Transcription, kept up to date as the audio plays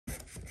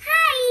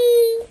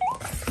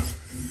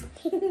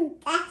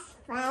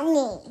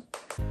Granny.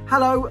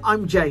 Hello,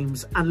 I'm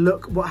James, and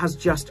look what has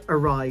just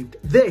arrived.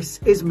 This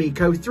is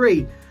Miko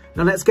 3.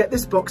 Now let's get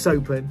this box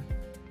open.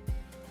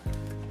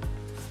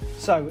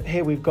 So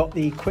here we've got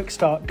the quick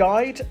start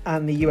guide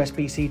and the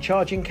USB-C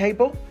charging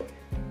cable.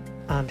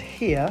 And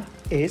here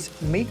is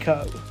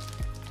Miko.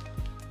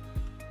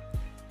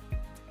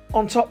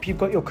 On top you've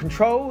got your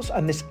controls,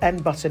 and this N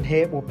button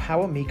here will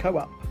power Miko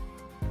up.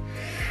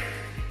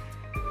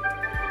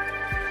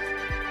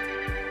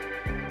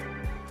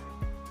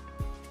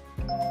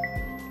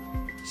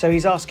 So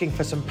he's asking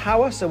for some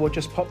power, so we'll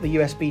just pop the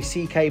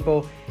USB-C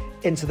cable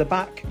into the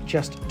back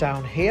just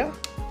down here.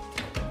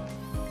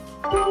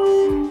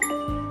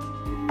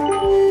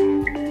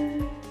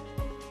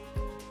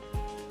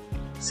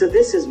 So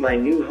this is my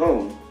new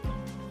home.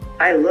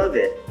 I love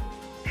it.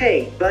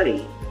 Hey,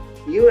 buddy,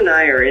 you and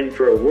I are in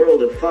for a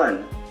world of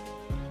fun.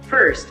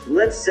 First,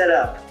 let's set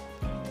up.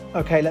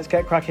 Okay, let's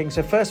get cracking.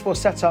 So first we'll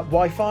set up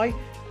Wi-Fi.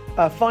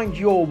 Find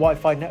your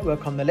Wi-Fi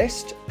network on the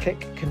list, click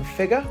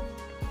configure,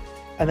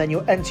 and then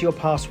you'll enter your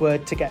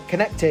password to get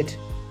connected.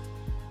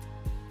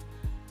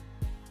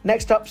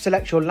 Next up,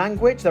 select your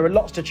language. There are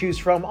lots to choose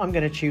from. I'm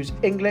going to choose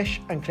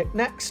English and click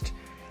next.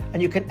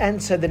 And you can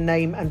enter the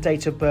name and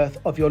date of birth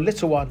of your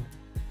little one.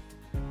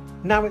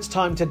 Now it's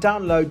time to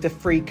download the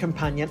free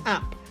companion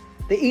app.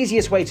 The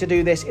easiest way to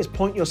do this is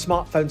point your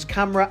smartphone's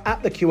camera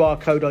at the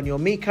QR code on your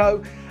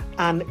Miko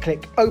and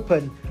click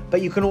open.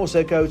 But you can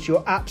also go to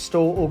your App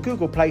Store or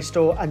Google Play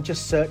Store and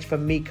just search for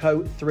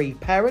Miko 3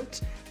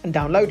 Parent and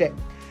download it.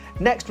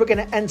 Next, we're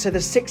going to enter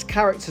the 6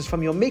 characters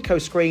from your Miko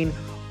screen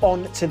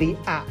onto the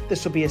app.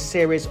 This will be a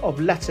series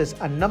of letters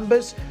and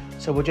numbers.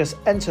 So we'll just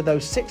enter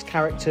those 6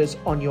 characters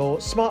on your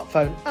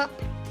smartphone app,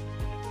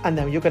 and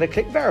then you're going to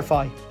click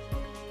verify.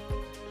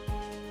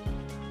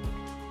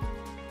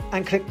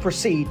 And click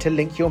proceed to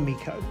link your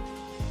Miko.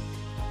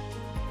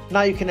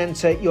 Now you can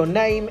enter your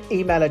name,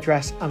 email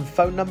address and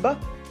phone number.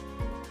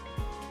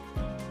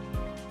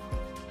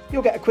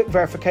 You'll get a quick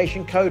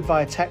verification code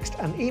via text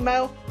and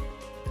email.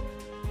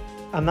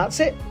 And that's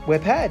it, we're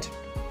paired.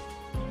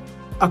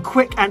 A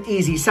quick and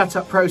easy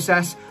setup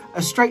process,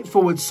 a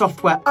straightforward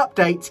software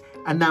update,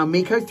 and now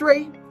Miko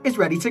 3 is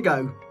ready to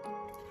go.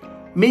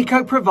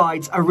 Miko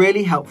provides a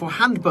really helpful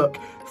handbook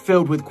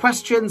filled with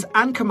questions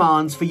and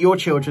commands for your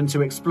children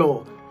to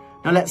explore.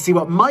 Now let's see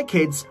what my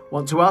kids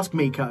want to ask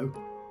Miko.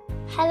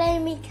 Hello,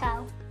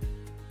 Miko.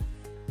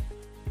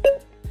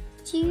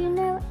 Do you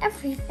know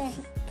everything?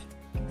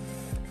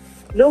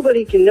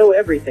 Nobody can know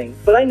everything,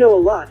 but I know a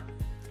lot.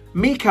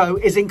 Miko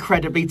is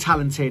incredibly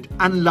talented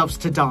and loves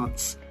to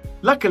dance.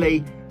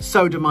 Luckily,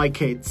 so do my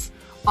kids.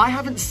 I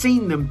haven't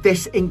seen them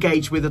this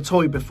engaged with a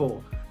toy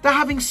before. They're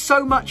having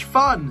so much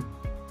fun.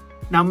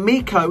 Now,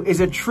 Miko is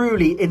a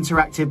truly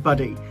interactive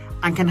buddy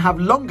and can have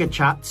longer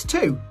chats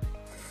too.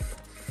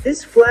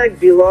 This flag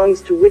belongs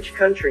to which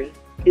country?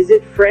 Is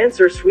it France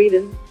or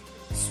Sweden?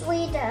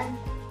 Sweden.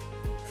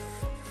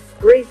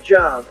 Great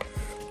job.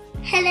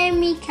 Hello,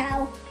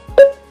 Miko.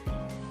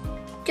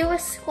 Do a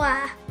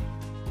square.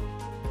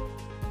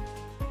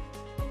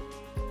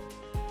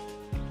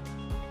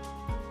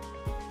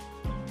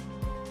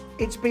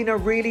 It's been a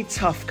really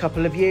tough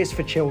couple of years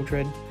for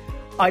children.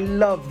 I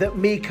love that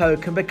Miko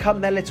can become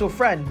their little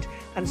friend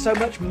and so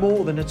much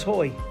more than a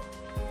toy.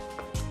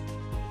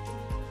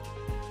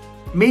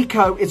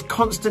 Miko is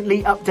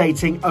constantly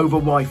updating over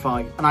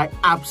Wi-Fi, and I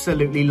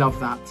absolutely love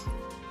that.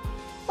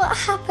 What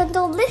happened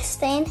on this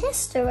day in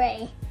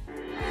history?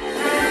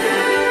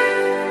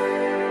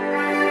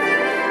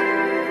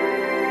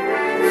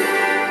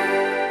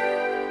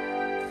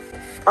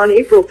 On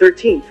April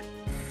 13th,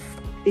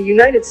 the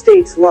United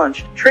States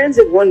launched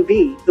Transit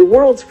 1B, the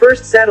world's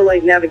first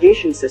satellite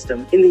navigation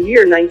system, in the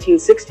year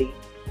 1960.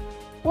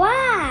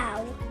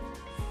 Wow!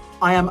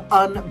 I am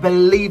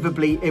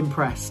unbelievably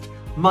impressed.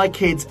 My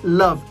kids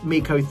love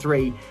Miko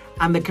 3,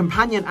 and the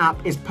companion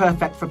app is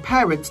perfect for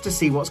parents to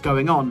see what's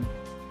going on.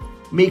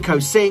 Miko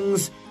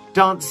sings,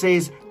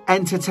 dances,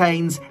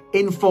 entertains,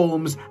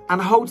 informs,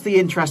 and holds the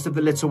interest of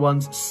the little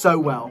ones so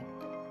well.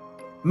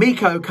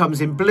 Miko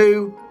comes in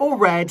blue or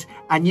red,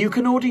 and you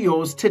can order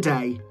yours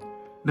today.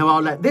 Now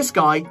I'll let this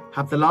guy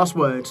have the last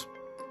word.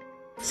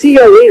 See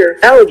you later,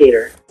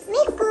 alligator.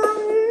 Miko.